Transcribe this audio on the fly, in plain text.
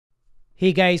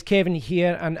Hey guys, Kevin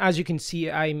here, and as you can see,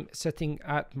 I'm sitting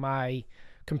at my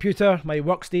computer, my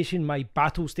workstation, my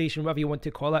battle station, whatever you want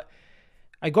to call it.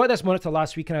 I got this monitor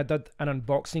last week and I did an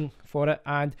unboxing for it,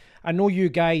 and I know you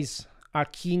guys are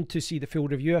keen to see the full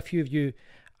review. A few of you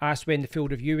asked when the full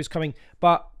review was coming,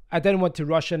 but I didn't want to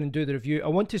rush in and do the review. I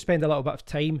want to spend a little bit of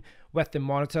time with the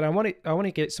monitor. I want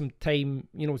to get some time,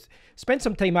 spend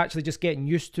some time actually just getting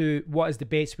used to what is the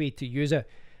best way to use it.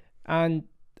 And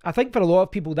I think for a lot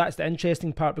of people that's the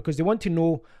interesting part, because they want to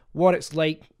know what it's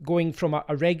like going from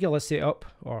a regular setup,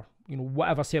 or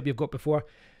whatever setup you've got before,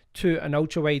 to an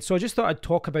ultra wide. So I just thought I'd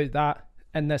talk about that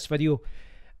in this video,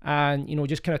 and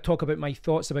just kind of talk about my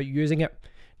thoughts about using it.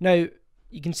 Now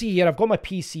you can see here I've got my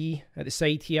PC at the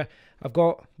side here. I've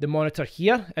got the monitor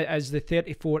here. It is the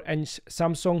 34-inch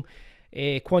Samsung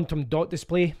quantum dot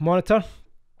display monitor.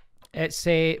 It's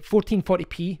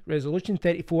 1440p resolution,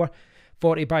 3440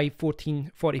 by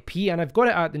 1440p, and I've got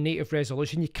it at the native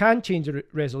resolution. You can change the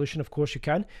resolution, of course you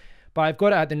can, but I've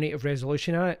got it at the native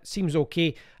resolution and it seems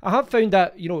okay. I have found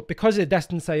that, because of the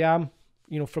distance I am,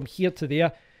 from here to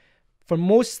there, for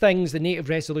most things the native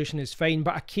resolution is fine,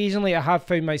 but occasionally I have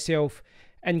found myself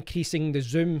increasing the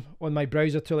zoom on my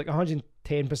browser to like 110%,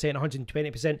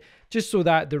 120%, just so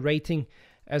that the writing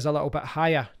is a little bit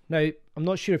higher. Now, I'm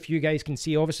not sure if you guys can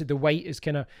see, obviously the white is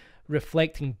kind of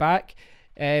reflecting back.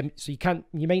 So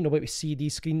you might not be able to see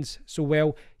these screens so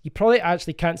well. You probably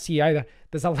actually can't see either.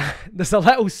 There's a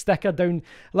little sticker down,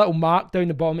 a little mark down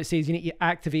the bottom. It says you need to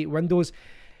activate Windows,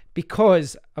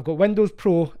 because I've got Windows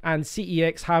Pro and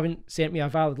CEX haven't sent me a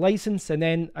valid license, and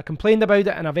then I complained about it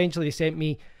and eventually they sent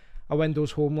me a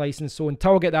Windows Home license. So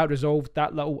until I get that resolved,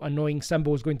 that little annoying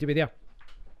symbol is going to be there.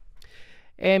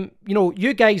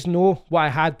 You guys know what I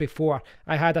had before.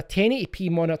 I had a 1080p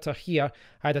monitor here,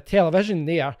 I had a television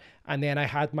there, and then I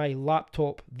had my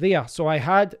laptop there. So I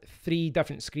had 3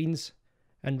 different screens,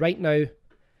 and right now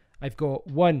I've got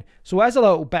one. So as a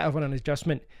little bit of an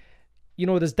adjustment,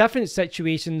 there's different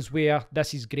situations where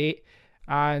this is great,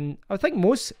 and I think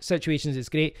most situations it's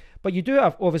great, but you do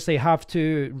obviously have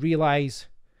to realize,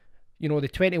 the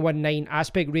 21:9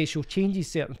 aspect ratio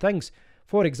changes certain things.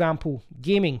 For example,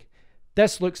 gaming.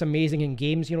 This looks amazing in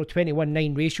games,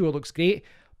 21:9 ratio looks great,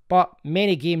 but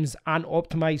many games aren't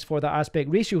optimized for that aspect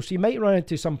ratio, so you might run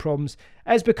into some problems.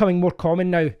 It's becoming more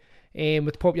common now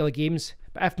with popular games,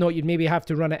 but if not, you'd maybe have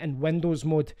to run it in Windows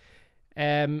mode.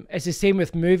 It's the same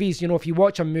with movies. If you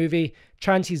watch a movie,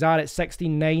 chances are it's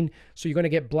 16:9, so you're going to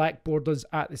get black borders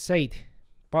at the side.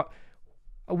 But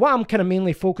what I'm kind of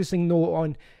mainly focusing though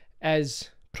on is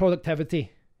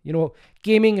productivity.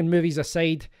 Gaming and movies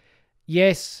aside,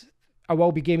 yes, I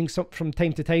will be gaming from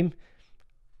time to time.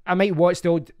 I might watch the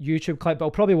old YouTube clip, but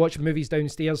I'll probably watch movies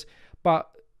downstairs. But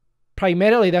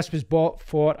primarily this was bought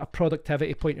for a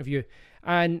productivity point of view.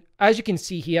 And as you can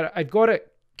see here, I've got it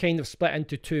kind of split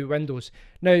into 2 windows.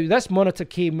 Now this monitor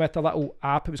came with a little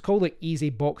app. It was called like Easy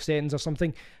Box Settings or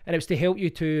something, and it was to help you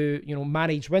to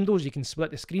manage windows. You can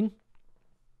split the screen.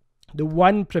 The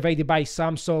one provided by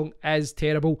Samsung is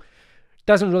terrible.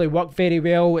 Doesn't really work very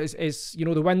well. It's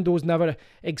the windows never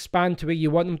expand to where you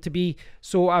want them to be.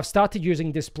 So I've started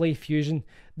using DisplayFusion.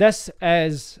 This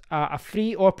is a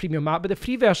free or premium app, but the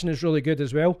free version is really good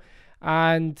as well.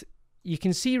 And you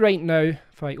can see right now,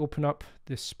 if I open up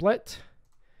the split,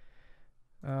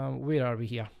 where are we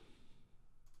here?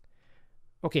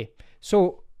 Okay,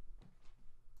 so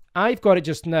I've got it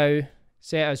just now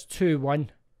set as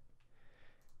 2:1.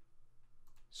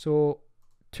 So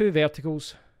 2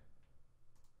 verticals.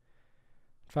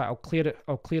 In fact,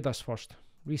 I'll clear this first.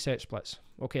 Reset splits.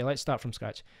 Okay, let's start from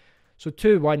scratch. So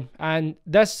 2:1, and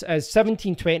this is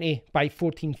 1720 by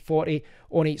 1440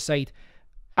 on each side.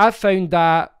 I've found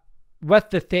that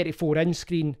with the 34-inch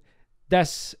screen,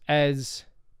 this is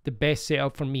the best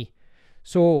setup for me.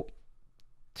 So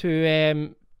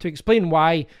to explain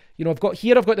why, I've got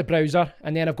the browser,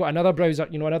 and then I've got another browser,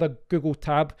 another Google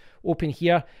tab open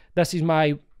here. This is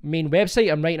my main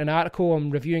website. I'm writing an article,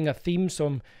 I'm reviewing a theme, so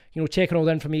I'm checking all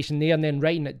the information there and then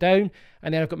writing it down.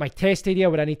 And then I've got my test area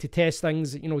where I need to test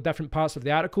things, different parts of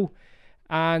the article.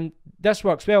 And this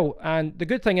works well. And the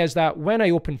good thing is that when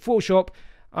I open Photoshop,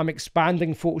 I'm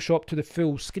expanding Photoshop to the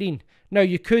full screen. Now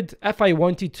you could, if I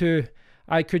wanted to,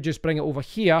 I could just bring it over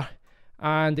here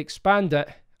and expand it,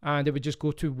 and it would just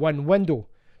go to one window.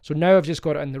 So now I've just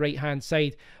got it on the right hand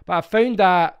side. But I found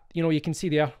that, you can see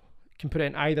there, you can put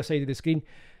it on either side of the screen,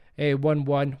 1,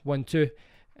 1, 1, 2.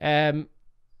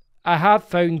 I have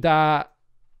found that,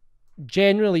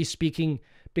 generally speaking,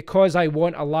 because I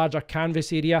want a larger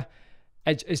canvas area,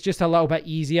 it's just a little bit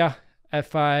easier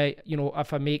if I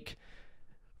make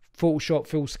Photoshop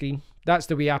full screen. That's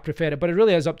the way I prefer it, but it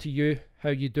really is up to you how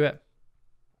you do it.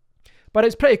 But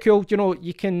it's pretty cool. You know,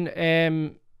 you can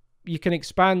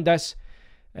expand this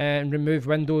and remove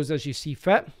windows as you see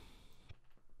fit.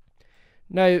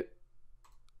 Now,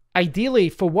 ideally,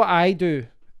 for what I do,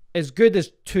 as good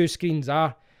as 2 screens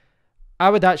are, I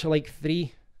would actually like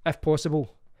 3 if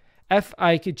possible. If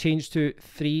I could change to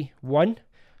 3:1,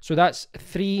 so that's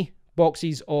 3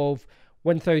 boxes of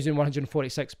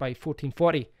 1146 by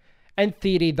 1440. In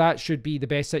theory, that should be the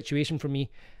best situation for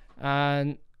me.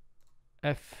 And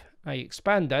if I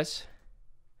expand this,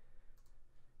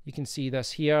 you can see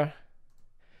this here.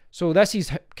 So this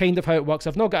is kind of how it works.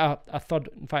 I've not got a third.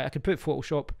 In fact, I could put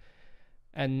Photoshop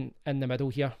in the middle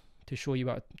here to show you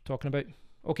what I'm talking about.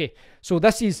 Okay, so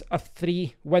this is a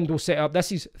 3 window setup.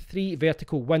 This is 3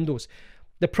 vertical windows.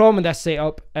 The problem with this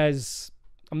setup is,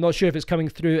 I'm not sure if it's coming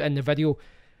through in the video,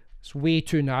 it's way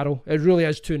too narrow. It really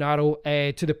is too narrow,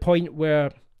 to the point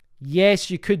where,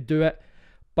 yes, you could do it,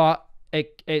 but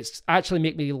it's actually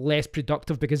make me less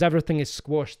productive because everything is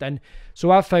squashed in.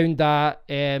 So I found that,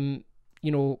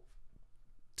 you know,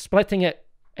 splitting it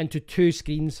into 2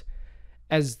 screens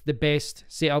is the best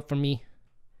setup for me.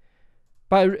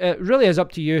 But it really is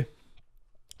up to you.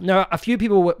 Now, a few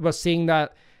people were saying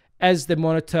that, is the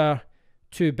monitor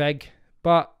too big?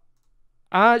 But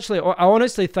I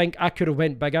honestly think I could have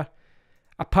went bigger.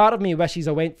 A part of me wishes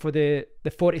I went for the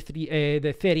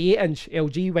 38-inch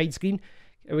LG widescreen.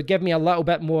 It would give me a little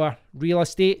bit more real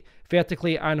estate,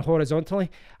 vertically and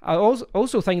horizontally. I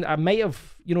also think that I might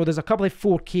have, you know, there's a couple of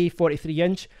 4K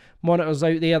 43-inch monitors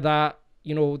out there that,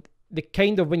 you know, the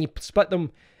kind of, when you split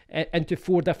them into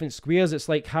 4 different squares, it's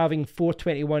like having 4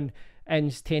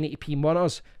 21-inch 1080p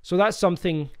monitors. So that's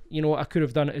something, you know, I could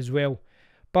have done as well.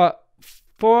 But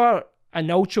for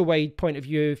an ultra-wide point of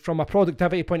view, from a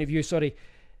productivity point of view, sorry,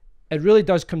 it really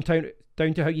does come down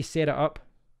to how you set it up.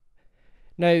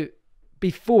 Now,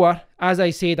 before, as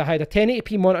I said, I had a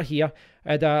 1080p monitor here,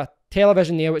 I had a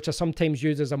television there, which I sometimes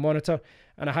use as a monitor,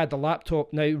 and I had the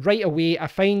laptop. Now, right away, I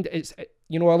find it's,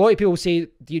 you know, a lot of people say,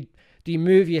 do you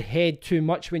move your head too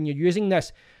much when you're using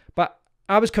this? But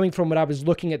I was coming from where I was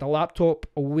looking at the laptop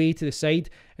away to the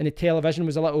side, and the television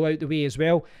was a little out the way as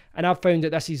well, and I've found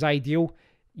that this is ideal.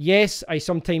 Yes, I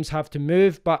sometimes have to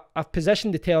move, but I've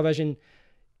positioned the television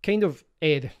kind of,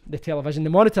 the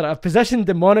monitor, I've positioned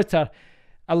the monitor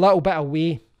a little bit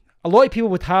away. A lot of people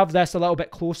would have this a little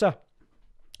bit closer.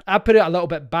 I put it a little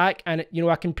bit back, and, you know,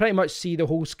 I can pretty much see the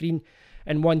whole screen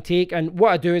in one take. And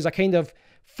what I do is I kind of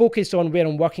focus on where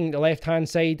I'm working, the left-hand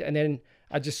side, and then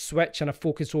I just switch and I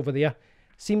focus over there.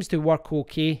 Seems to work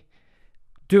okay.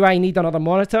 Do I need another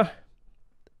monitor?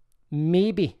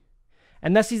 Maybe.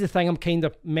 And this is the thing I'm kind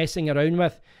of messing around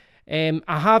with. I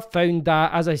have found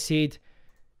that, as I said,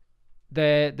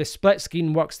 the split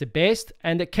screen works the best,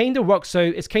 and it kind of works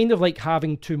out. It's kind of like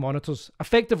having 2 monitors.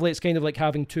 Effectively, it's kind of like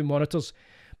having 2 monitors,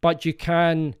 but you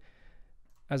can,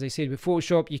 as I said with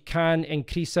Photoshop, you can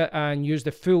increase it and use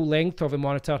the full length of a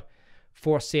monitor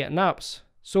for certain apps.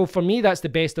 So for me, that's the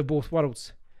best of both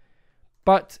worlds.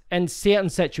 But in certain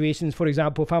situations, for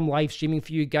example, if I'm live streaming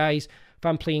for you guys, if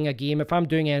I'm playing a game, if I'm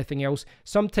doing anything else,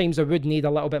 sometimes I would need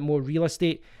a little bit more real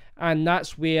estate, and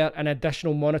that's where an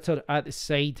additional monitor at the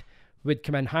side would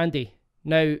come in handy.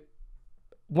 Now,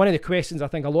 one of the questions I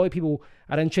think a lot of people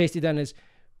are interested in is,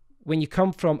 when you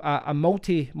come from a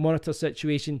multi-monitor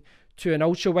situation to an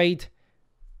ultra-wide,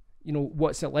 you know,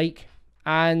 what's it like?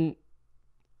 And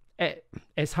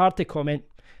it's hard to comment.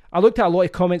 I looked at a lot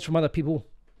of comments from other people.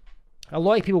 A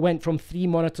lot of people went from 3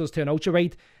 monitors to an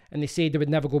ultra-wide, and they said they would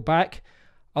never go back.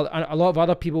 A lot of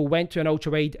other people went to an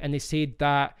ultra-wide, and they said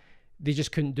that they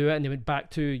just couldn't do it, and they went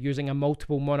back to using a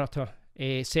multiple monitor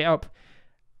setup.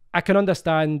 I can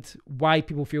understand why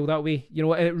people feel that way. You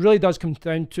know, it really does come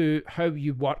down to how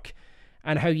you work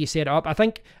and how you set it up. I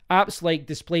think apps like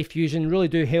DisplayFusion really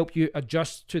do help you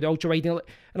adjust to the ultra-wide and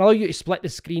allow you to split the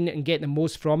screen and get the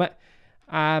most from it.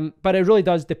 But it really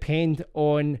does depend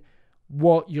on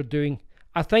what you're doing.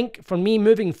 I think for me,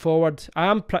 moving forward, I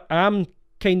am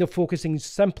kind of focusing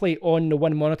simply on the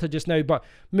 1 monitor just now, but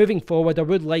moving forward, I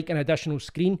would like an additional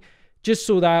screen, just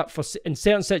so that in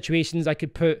certain situations I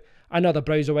could put another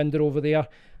browser window over there.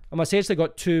 I'm essentially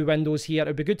got 2 windows here.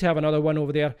 It'd be good to have another one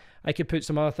over there. I could put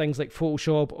some other things like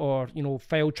Photoshop, or, you know,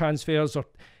 file transfers, or,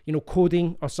 you know,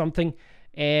 coding or something.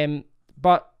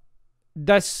 But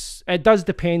it does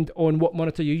depend on what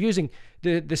monitor you're using.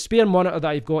 The spare monitor that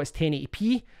I've got is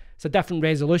 1080p. It's a different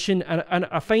resolution, and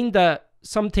I find that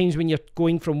sometimes when you're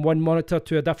going from one monitor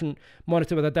to a different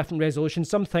monitor with a different resolution,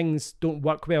 some things don't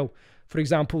work well. For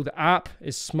example, the app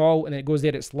is small and it goes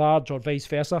there, it's large, or vice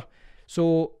versa.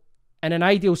 So in an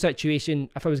ideal situation,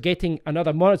 if I was getting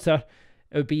another monitor,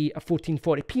 it would be a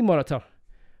 1440p monitor.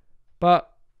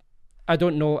 But I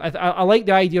don't know. I like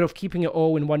the idea of keeping it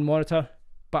all in one monitor,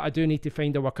 but I do need to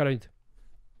find a workaround.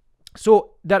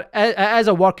 So it is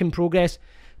a work in progress,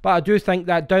 but I do think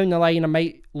that down the line I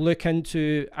might look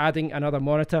into adding another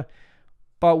monitor.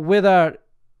 But whether,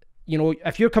 you know,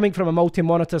 if you're coming from a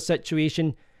multi-monitor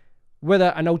situation,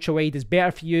 whether an ultra-wide is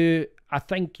better for you, I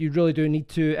think you really do need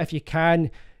to, if you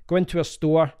can, go into a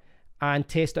store and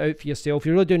test it out for yourself.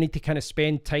 You really do need to kind of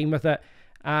spend time with it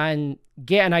and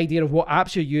get an idea of what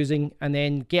apps you're using, and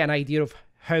then get an idea of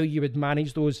how you would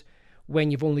manage those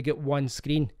when you've only got one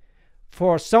screen.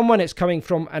 For someone that's coming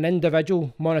from an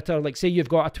individual monitor, like say you've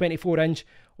got a 24-inch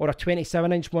or a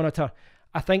 27-inch monitor,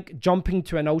 I think jumping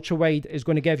to an ultra-wide is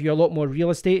going to give you a lot more real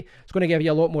estate. It's going to give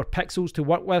you a lot more pixels to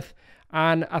work with.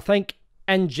 And I think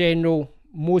in general,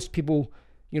 most people,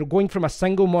 you know, going from a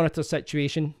single monitor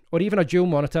situation or even a dual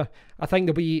monitor, I think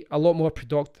they'll be a lot more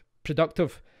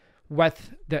productive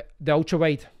with the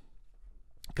ultra-wide.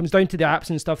 It comes down to the apps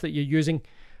and stuff that you're using.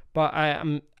 But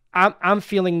I'm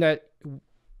feeling that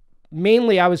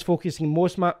mainly I was focusing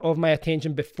most of my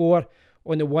attention before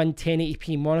on the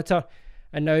 1080p monitor,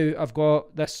 and now I've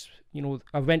got this, you know,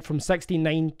 I went from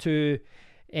 16:9 to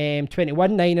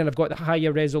 21:9, and I've got the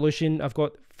higher resolution. I've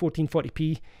got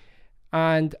 1440p,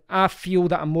 and I feel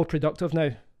that I'm more productive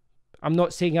now. I'm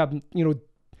not saying I'm, you know,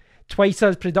 twice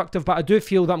as productive, but I do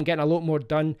feel that I'm getting a lot more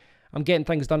done. I'm getting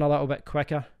things done a little bit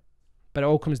quicker, but it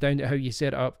all comes down to how you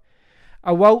set it up.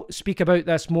 I will speak about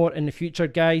this more in the future,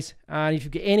 guys, and if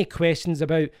you've got any questions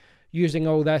about using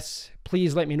all this,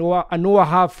 please let me know. I know I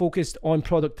have focused on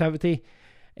productivity.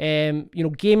 You know,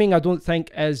 gaming I don't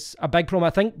think is a big problem. I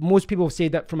think most people say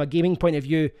that from a gaming point of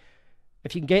view,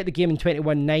 if you can get the game in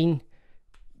 21:9,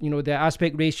 you know, the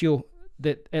aspect ratio,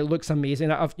 that it looks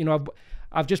amazing.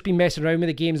 I've just been messing around with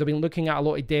the games. I've been looking at a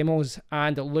lot of demos,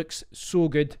 and it looks so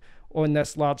good on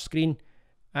this large screen.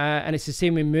 And it's the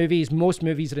same with movies. Most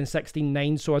movies are in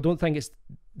 16:9, so I don't think it's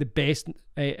the best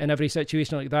in every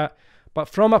situation like that. But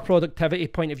from a productivity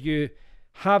point of view,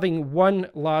 having one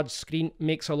large screen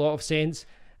makes a lot of sense.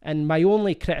 And my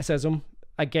only criticism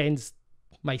against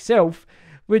myself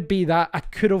would be that I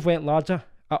could have went larger.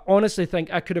 I honestly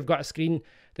think I could have got a screen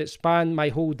that spanned my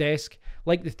whole desk,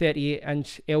 like the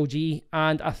 38-inch LG,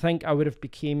 and I think I would have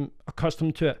become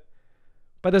accustomed to it.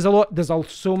 But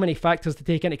there's so many factors to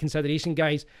take into consideration,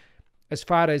 guys, as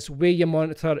far as where your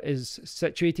monitor is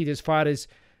situated, as far as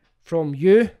from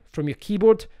your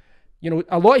keyboard. You know,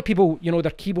 a lot of people, you know,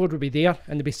 their keyboard would be there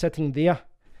and they'd be sitting there.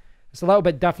 It's a little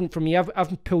bit different for me.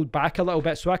 I've pulled back a little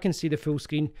bit so I can see the full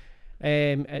screen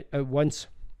at once.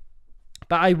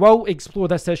 But I will explore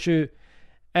this issue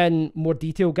in more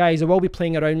detail, guys. I will be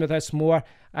playing around with this more.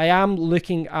 I am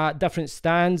looking at different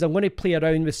stands. I'm going to play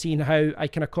around with seeing how I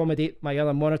can accommodate my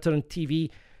other monitor and TV,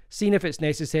 seeing if it's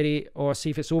necessary or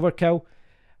see if it's overkill.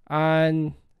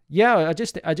 And yeah,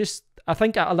 I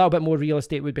think a little bit more real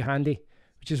estate would be handy,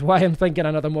 which is why I'm thinking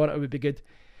another monitor would be good.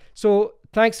 So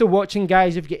thanks for watching,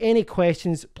 guys. If you get any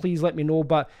questions, please let me know.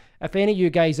 But if any of you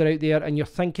guys are out there and you're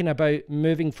thinking about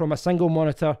moving from a single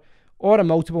monitor or a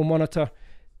multiple monitor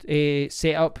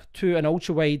setup to an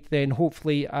ultra wide, then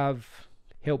hopefully I've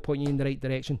helped point you in the right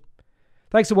direction.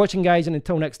 Thanks for watching, guys, and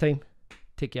until next time,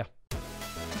 take care.